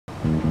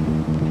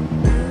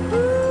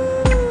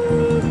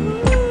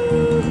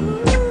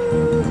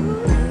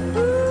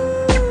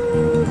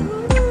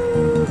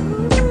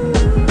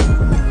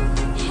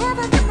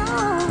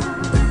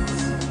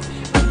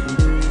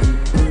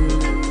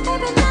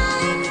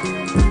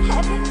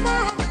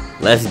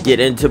let's get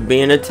into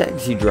being a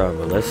taxi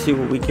driver. Let's see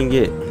what we can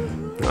get.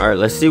 All right,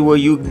 let's see where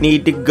you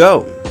need to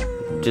go.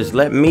 Just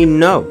let me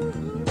know.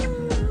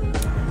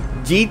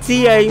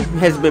 GTA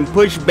has been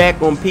pushed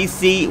back on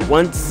PC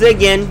once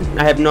again.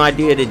 I have no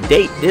idea the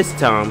date this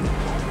time.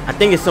 I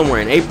think it's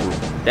somewhere in April.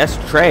 That's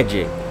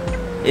tragic.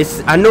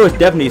 I know it's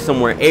definitely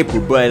somewhere in April,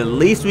 but at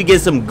least we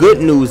get some good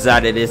news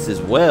out of this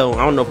as well.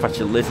 I don't know if I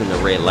should listen to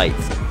red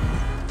lights.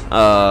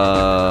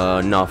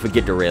 No,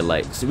 forget the red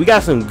lights. We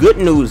got some good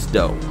news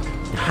though.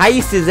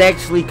 Heist is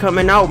actually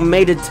coming out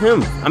March the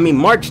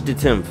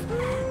 10th.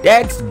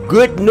 That's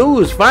good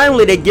news.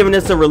 Finally, they're giving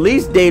us a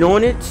release date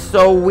on it,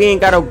 so we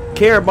ain't gotta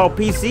care about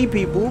PC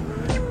people.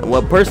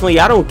 Well, personally,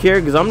 I don't care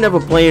because I'm never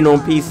playing on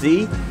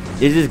PC.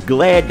 It's just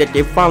glad that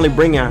they're finally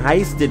bringing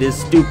Heist to this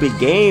stupid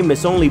game.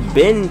 It's only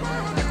been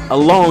a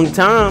long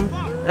time.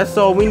 That's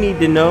all we need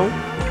to know.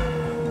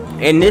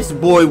 And this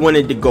boy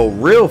wanted to go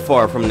real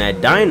far from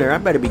that diner. I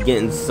better be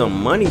getting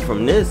some money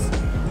from this.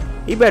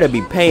 He better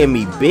be paying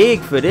me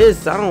big for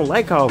this. I don't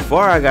like how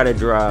far I gotta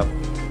drive.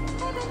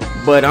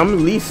 But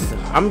I'm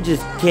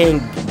just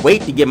can't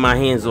wait to get my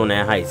hands on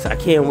that Heist. I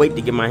can't wait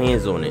to get my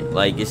hands on it.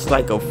 Like, it's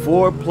like a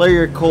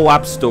 4-player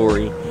co-op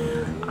story.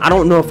 I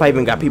don't know if I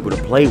even got people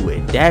to play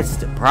with. That's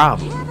the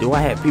problem. Do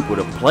I have people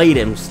to play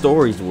them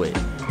stories with?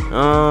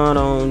 I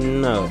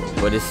don't know.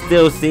 But it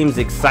still seems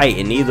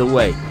exciting either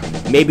way.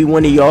 Maybe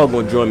one of y'all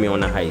gonna join me on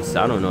the Heist.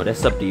 I don't know.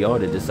 That's up to y'all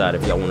to decide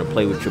if y'all want to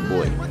play with your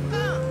boy.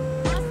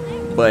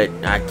 But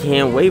I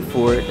can't wait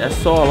for it.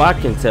 That's all I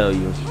can tell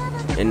you.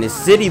 And the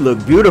city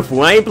look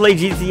beautiful. I ain't played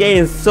GTA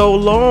in so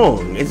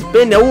long. It's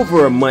been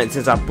over a month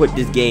since I put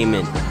this game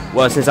in.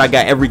 Well, since I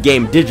got every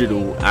game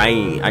digital,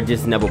 I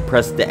just never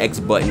pressed the X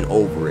button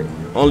over it.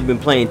 Only been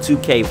playing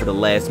 2K for the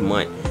last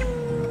month.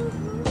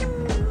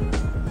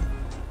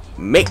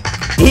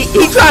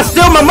 He tried to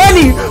steal my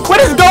money.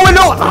 What is going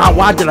on?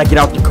 Why did I get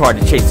out the car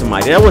to chase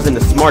somebody? That wasn't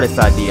the smartest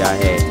idea I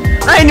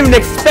had. I didn't even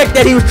expect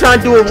that he was trying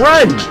to do a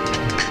run.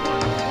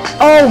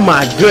 Oh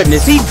my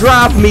goodness, he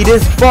dropped me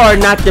this far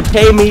not to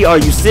pay me. Are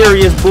you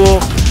serious, bull?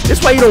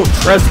 That's why you don't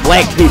trust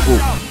black people.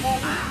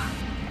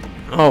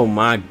 Oh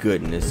my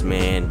goodness,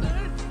 man.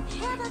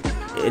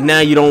 And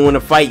now you don't want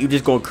to fight, you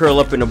just gonna curl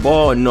up in the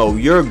ball? No,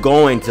 you're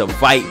going to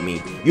fight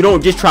me. You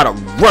don't just try to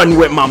run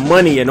with my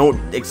money and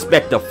don't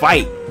expect to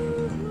fight.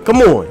 Come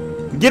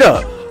on, get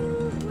up.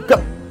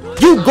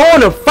 You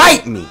going to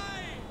fight me?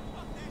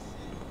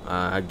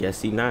 I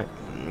guess he not.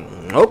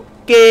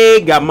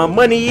 Okay, got my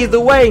money either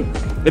way.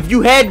 If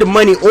you had the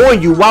money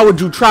on you, why would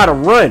you try to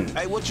run?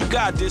 Hey, what you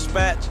got,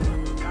 dispatch?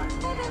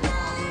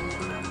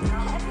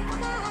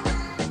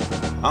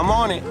 I'm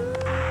on it.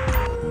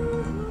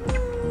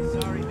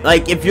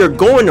 Like, if you're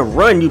going to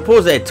run, you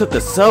supposed to have took the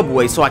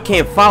subway so I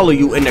can't follow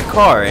you in the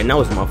car, and that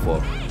was my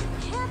fault.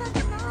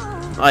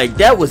 Like,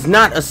 that was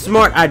not a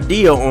smart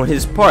idea on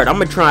his part. I'm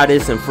gonna try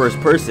this in first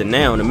person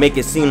now to make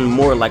it seem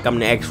more like I'm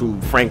the actual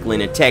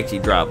Franklin and taxi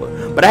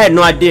driver. But I had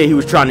no idea he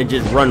was trying to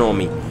just run on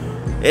me.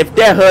 If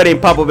that HUD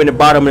ain't pop up in the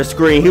bottom of the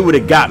screen, he would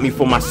have got me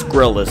for my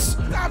Skrillers.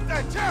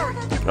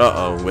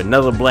 Uh-oh,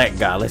 another black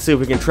guy. Let's see if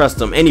we can trust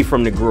him. And he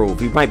from the Grove.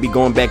 He might be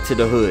going back to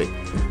the hood.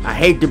 I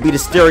hate to be the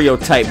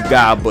stereotype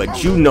guy,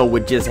 but you know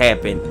what just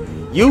happened.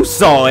 You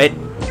saw it.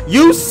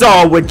 You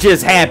saw what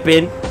just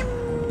happened.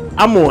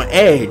 I'm on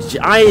edge.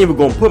 I ain't even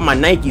gonna put my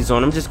Nikes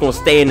on. I'm just gonna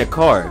stay in the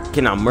car.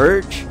 Can I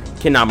merge?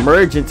 Can I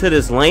merge into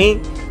this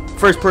lane?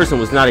 First person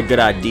was not a good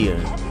idea.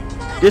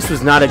 This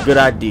was not a good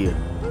idea.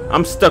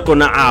 I'm stuck on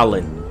the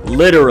island.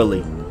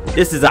 Literally.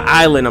 This is an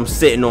island I'm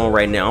sitting on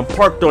right now. I'm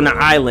parked on the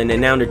island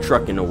and now they're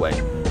trucking away.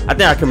 I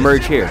think I can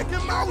merge here.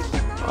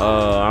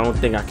 I don't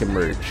think I can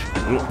merge.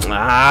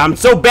 I'm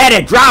so bad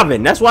at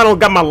driving. That's why I don't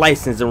got my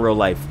license in real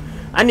life.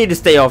 I need to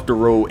stay off the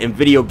road in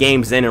video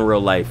games and in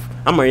real life.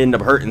 I'm gonna end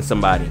up hurting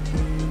somebody.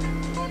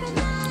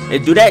 Hey,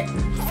 do that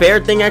fair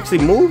thing actually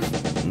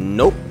move?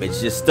 Nope, it's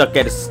just stuck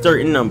at a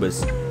certain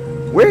numbers.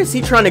 Where is he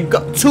trying to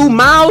go? 2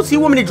 miles? He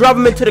want me to drive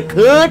him into the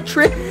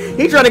country?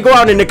 He trying to go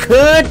out in the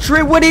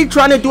country? What are he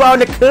trying to do out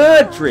in the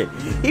country?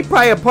 He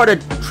probably a part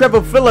of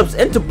Trevor Phillips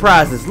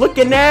Enterprises.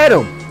 Looking at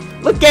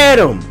him. Look at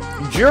him.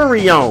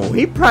 Jury on.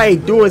 He probably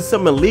doing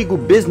some illegal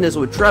business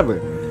with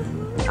Trevor.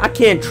 I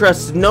can't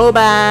trust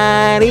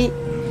nobody.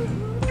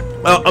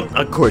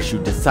 Of course you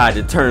decide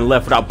to turn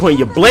left without putting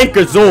your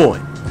blinkers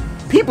on.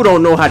 People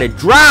don't know how to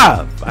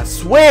drive. I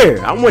swear.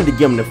 I wanted to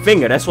give them the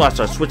finger. That's why I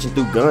started switching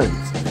through guns.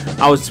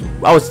 I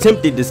was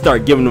tempted to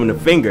start giving them the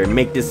finger and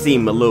make this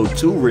seem a little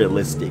too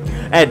realistic.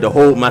 I had to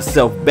hold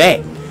myself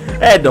back.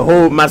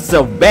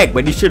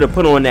 But he should have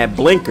put on that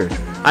blinker.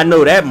 I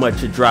know that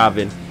much of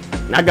driving.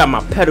 I got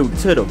my pedal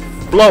to the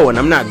floor and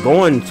I'm not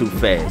going too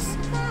fast.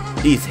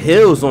 These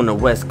hills on the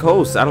West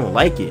Coast, I don't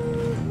like it.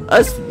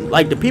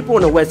 Like the people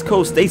on the West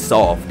Coast, they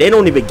soft. They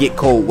don't even get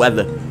cold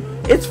weather.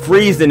 It's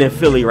freezing in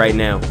Philly right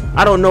now.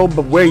 I don't know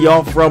where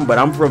y'all from, but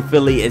I'm from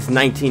Philly. It's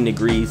 19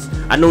 degrees.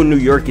 I know New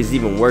York is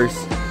even worse.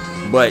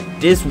 But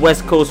this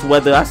West Coast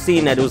weather, I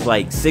seen that it was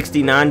like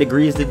 69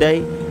 degrees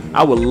today.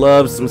 I would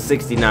love some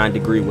 69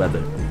 degree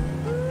weather.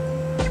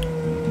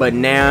 But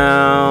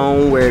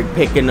now we're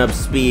picking up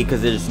speed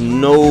because there's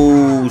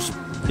no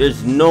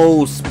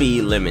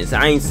speed limits.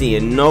 I ain't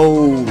seeing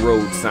no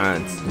road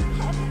signs.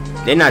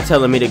 They're not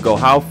telling me to go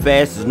how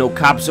fast. There's no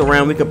cops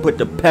around. We can put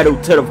the pedal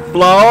to the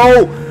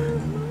floor.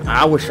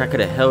 I wish I could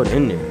have held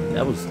in there.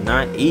 That was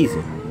not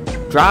easy.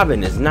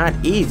 Driving is not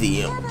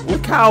easy.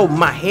 Look how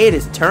my head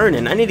is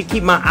turning. I need to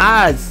keep my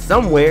eyes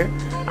somewhere.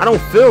 I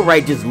don't feel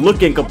right just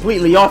looking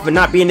completely off and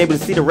not being able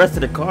to see the rest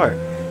of the car.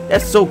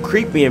 That's so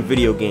creepy in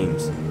video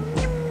games.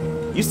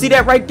 You see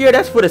that right there?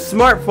 That's for the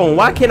smartphone.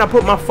 Why can't I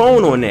put my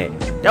phone on that?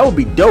 That would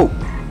be dope.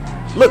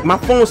 Look, my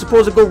phone's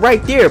supposed to go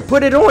right there.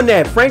 Put it on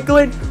that,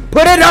 Franklin.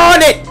 Put it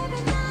on it!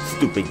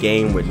 Stupid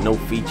game with no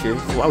features.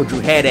 Why would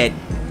you have that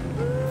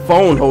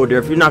phone holder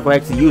if you're not going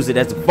to actually use it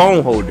as a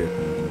phone holder?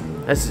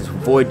 Let's just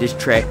avoid this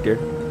tractor.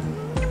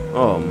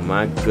 Oh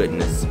my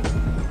goodness.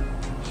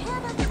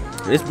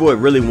 This boy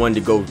really wanted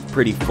to go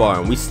pretty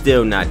far and we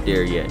still not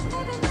there yet.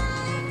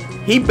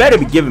 He better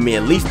be giving me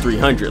at least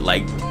 300.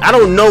 Like, I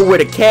don't know where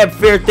the cab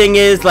fare thing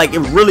is. Like, it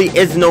really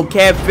is no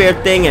cab fare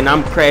thing and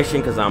I'm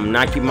crashing because I'm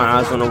not keeping my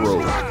eyes on the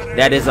road.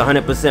 That is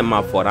 100%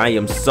 my fault. I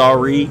am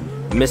sorry,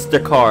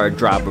 Mr. Car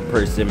Driver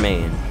Person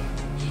Man.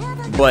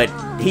 But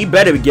he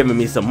better be giving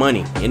me some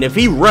money. And if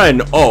he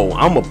run, oh,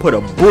 I'm going to put a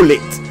bullet.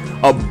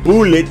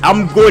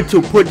 I'm going to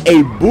put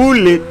a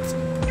bullet.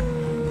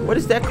 What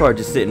is that car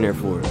just sitting there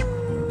for?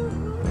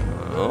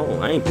 Oh,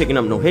 I ain't picking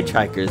up no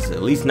hitchhikers.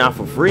 At least not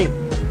for free.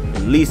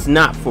 At least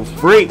not for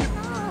free.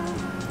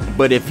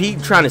 But if he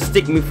trying to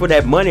stick me for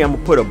that money, I'm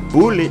gonna put a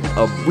bullet.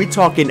 We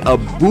talking a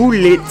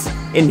bullet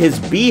in his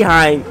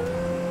behind.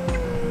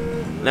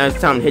 Now it's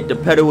time to hit the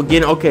pedal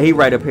again. Okay, he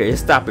right up here. His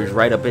stopper's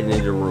right up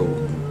into the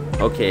road.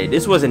 Okay,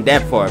 this wasn't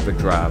that far of a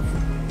drive.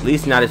 At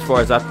least not as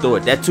far as I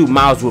thought. That 2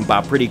 miles went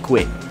by pretty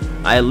quick.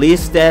 At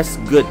least that's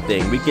a good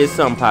thing. We get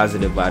something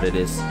positive out of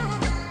this.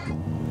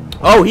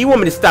 Oh, he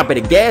want me to stop at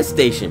a gas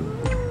station.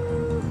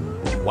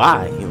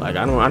 Why? Like,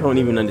 I don't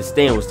even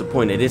understand what's the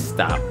point of this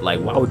stop. Like,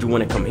 why would you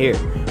want to come here?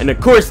 And of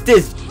course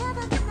this,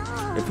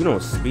 if you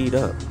don't speed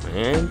up,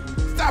 man.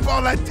 Stop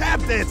all that tap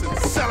dancing,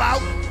 sell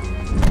out.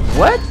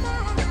 What?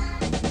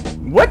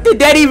 What did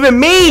that even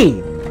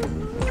mean?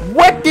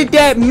 What did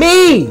that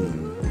mean?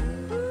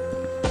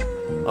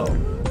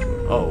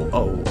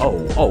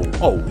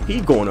 Oh,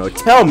 he gonna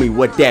tell me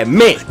what that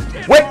meant.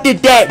 What did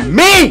that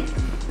mean?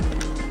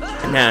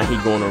 Now he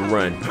gonna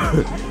run.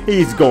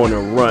 He's gonna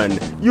run.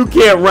 You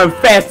can't run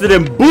faster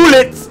than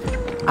bullets.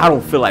 I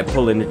don't feel like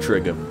pulling the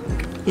trigger.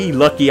 He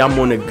lucky I'm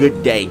on a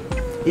good day.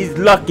 He's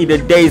lucky the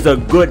day's a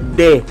good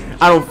day.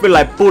 I don't feel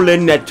like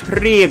pulling the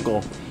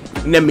trigger.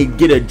 Let me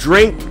get a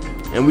drink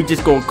and we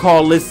just gonna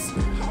call this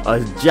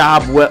a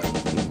job well.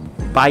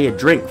 Buy a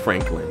drink,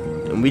 Franklin.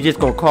 And we just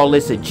gonna call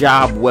this a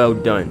job well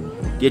done.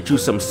 Get you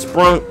some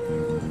Sprunk.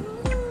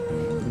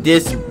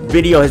 This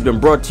video has been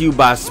brought to you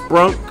by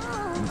Sprunk.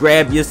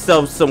 Grab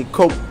yourself some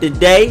Coke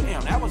today.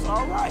 Damn, that was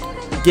all right.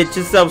 Get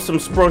yourself some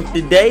Sprunk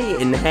today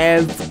and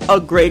have a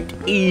great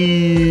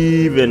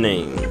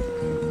evening.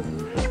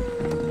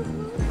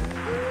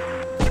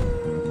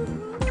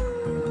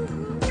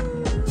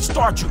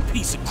 Start, you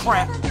piece of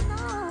crap.